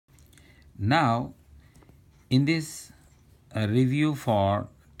Now, in this review for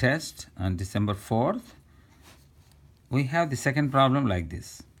test on December 4th, we have the second problem like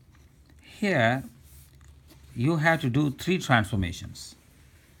this. Here, you have to do 3 transformations.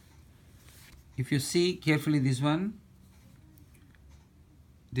 If you see carefully this one,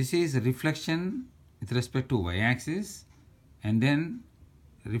 this is reflection with respect to y-axis, and then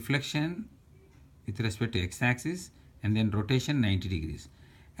reflection with respect to x-axis, and then rotation 90 degrees.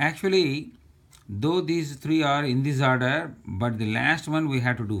 Actually, though these 3 are in this order, but the last one we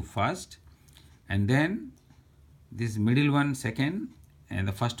have to do first, and then this middle one second, and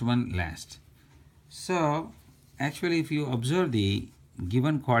the first one last. So actually, if you observe the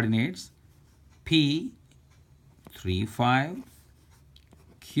given coordinates, P 3 5,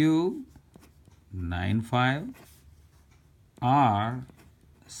 Q 9 5, R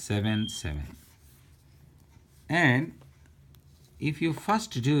 7 7. And if you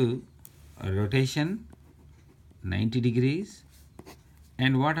first do a rotation 90 degrees,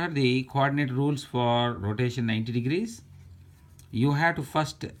 and what are the coordinate rules for rotation 90 degrees? You have to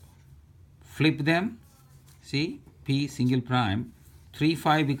first flip them. See, P single prime 3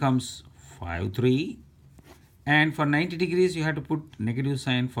 5 becomes 5 3, and for 90 degrees you have to put negative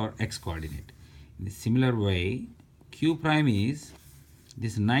sign for x coordinate. In a similar way, Q prime is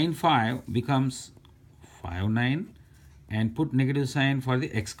this 9 5 becomes 5 9, and put negative sign for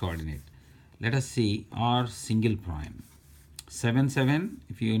the x coordinate. Let us see R single prime 7 7.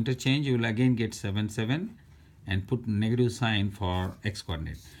 If you interchange, you will again get 7 7, and put negative sign for x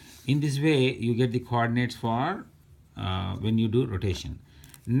coordinate. In this way, you get the coordinates for when you do rotation.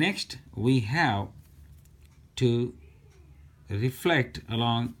 Next, we have to reflect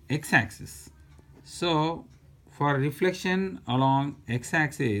along x-axis. So for reflection along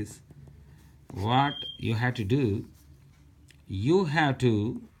x-axis, what you have to do, you have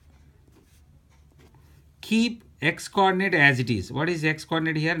to keep x coordinate as it is. What is x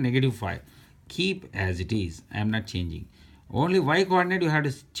coordinate here? Negative 5. Keep as it is. I am not changing. Only y coordinate you have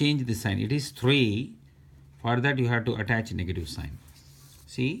to change the sign. It is 3. For that you have to attach negative sign.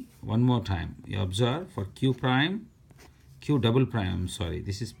 See, one more time. You observe for Q prime, Q double prime, I'm sorry,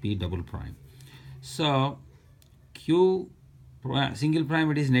 this is P double prime. So Q single prime,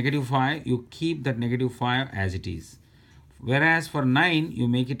 it is negative 5. You keep that negative 5 as it is. Whereas for 9, you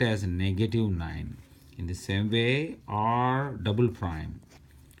make it as negative 9. In the same way, R double prime.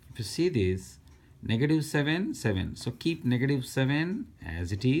 If you see this, negative 7, 7. So keep negative 7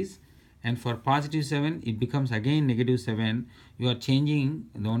 as it is. And for positive 7, it becomes again negative 7. You are changing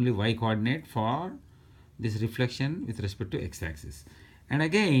the only y coordinate for this reflection with respect to x-axis. And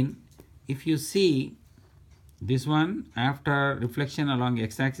again, if you see this one, after reflection along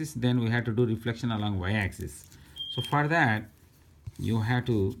x-axis, then we have to do reflection along y-axis. So for that, you have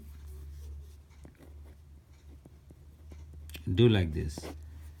to do like this.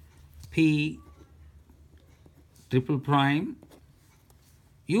 P triple prime,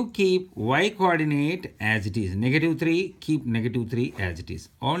 you keep y coordinate as it is. Negative 3, keep negative 3 as it is.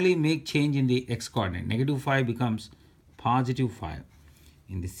 Only make change in the x coordinate. Negative 5 becomes positive 5.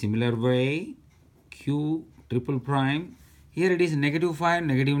 In the similar way, Q triple prime, here it is negative 5,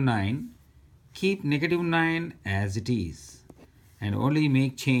 negative 9. Keep negative 9 as it is. And only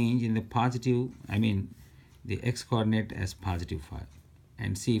make change in the positive, the x coordinate as positive 5.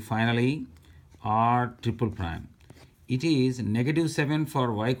 And see, finally, R triple prime. It is negative 7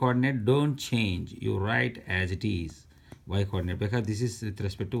 for y coordinate. Don't change. You write as it is y coordinate, because this is with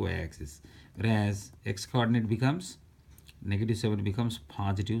respect to y axis. Whereas x coordinate becomes negative 7 becomes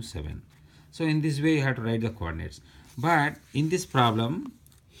positive 7. So in this way you have to write the coordinates. But in this problem,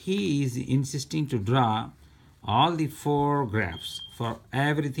 he is insisting to draw all the 4 graphs. For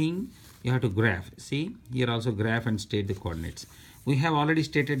everything you have to graph. See, here also graph and state the coordinates. We have already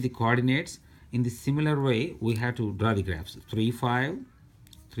stated the coordinates. In the similar way, we have to draw the graphs. 3 5,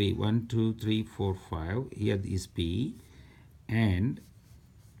 3 1 2 3 4 5. Here is P, and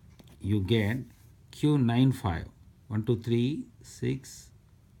you get Q 9 5. 1 2 3 6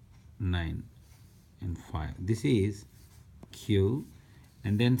 9 and 5. This is Q,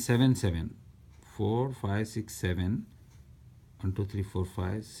 and then 7 7. 4 5 6 7. 1 2 3 4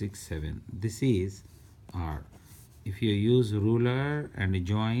 5 6 7. This is R. If you use ruler and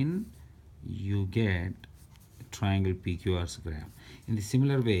join, you get triangle PQR's graph. In the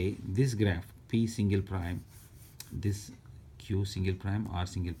similar way, this graph P single prime, this Q single prime, R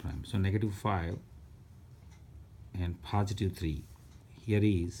single prime. So negative 5 and positive 3. Here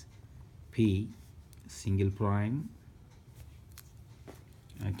is P single prime.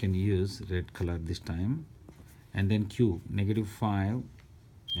 I can use red color this time. And then Q negative 5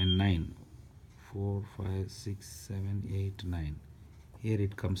 and 9. 4, 5, 6, 7, 8, 9. Here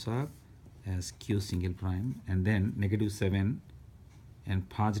it comes up as Q single prime, and then negative 7 and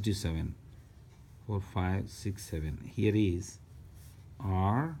positive 7. 4, 5, 6, 7. Here is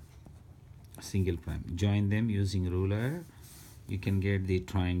R single prime. Join them using ruler. You can get the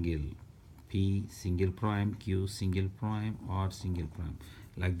triangle P single prime, Q single prime, R single prime.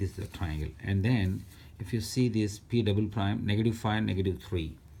 Like this, the triangle. And then if you see this P double prime, negative 5, negative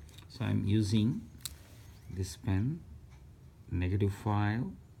 3. So I'm using this pen, negative 5,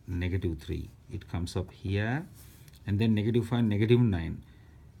 negative 3. It comes up here. And then negative 5, negative 9.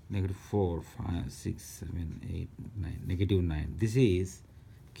 Negative 4, 5, 6, 7, 8, 9. Negative 9. This is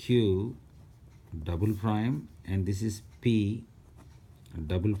Q double prime, and this is P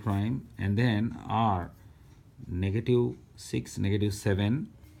double prime, and then R negative 6, negative 7,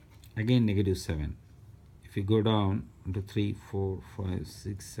 again negative 7. If you go down to 3, 4, 5,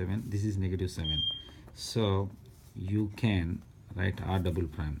 6, 7, this is negative 7. So you can write R double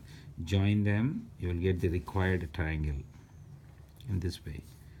prime. Join them, you will get the required triangle in this way.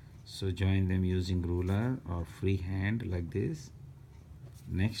 So join them using ruler or freehand like this.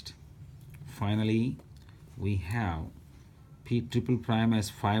 Next, finally, we have P triple prime as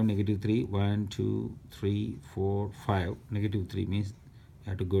 5, negative 3. 1, 2, 3, 4, 5. Negative 3 means you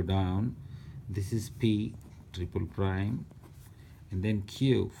have to go down. This is P triple prime. And then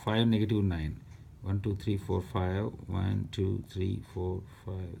Q 5, negative 9. 1, 2, 3, 4, 5. 1, 2, 3, 4,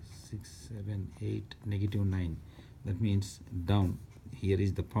 5, 6, 7, 8. Negative 9. That means down. Here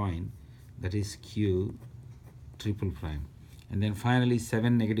is the point. That is Q triple prime. And then finally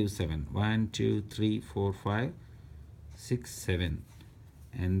 7, negative 7. 1, 2, 3, 4, 5, 6, 7.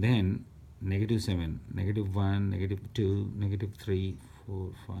 And then negative 7, negative 1, negative 2, negative 3, 4,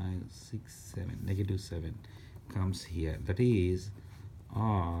 5, 6, 7. Negative 7 comes here. That is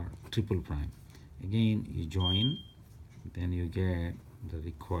R triple prime. Again you join, then you get the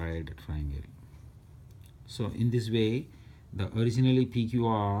required triangle. So in this way, the originally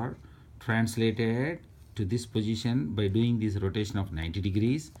PQR translated to this position by doing this rotation of 90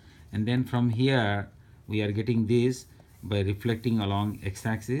 degrees, and then from here we are getting this by reflecting along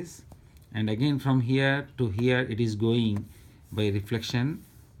x-axis, and again from here to here it is going by reflection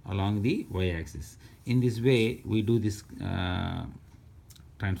along the y-axis. In this way we do this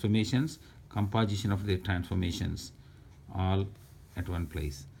transformations, composition of the transformations all at one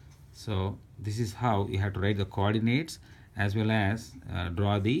place. So this is how you have to write the coordinates as well as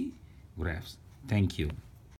draw the graphs. Thank you.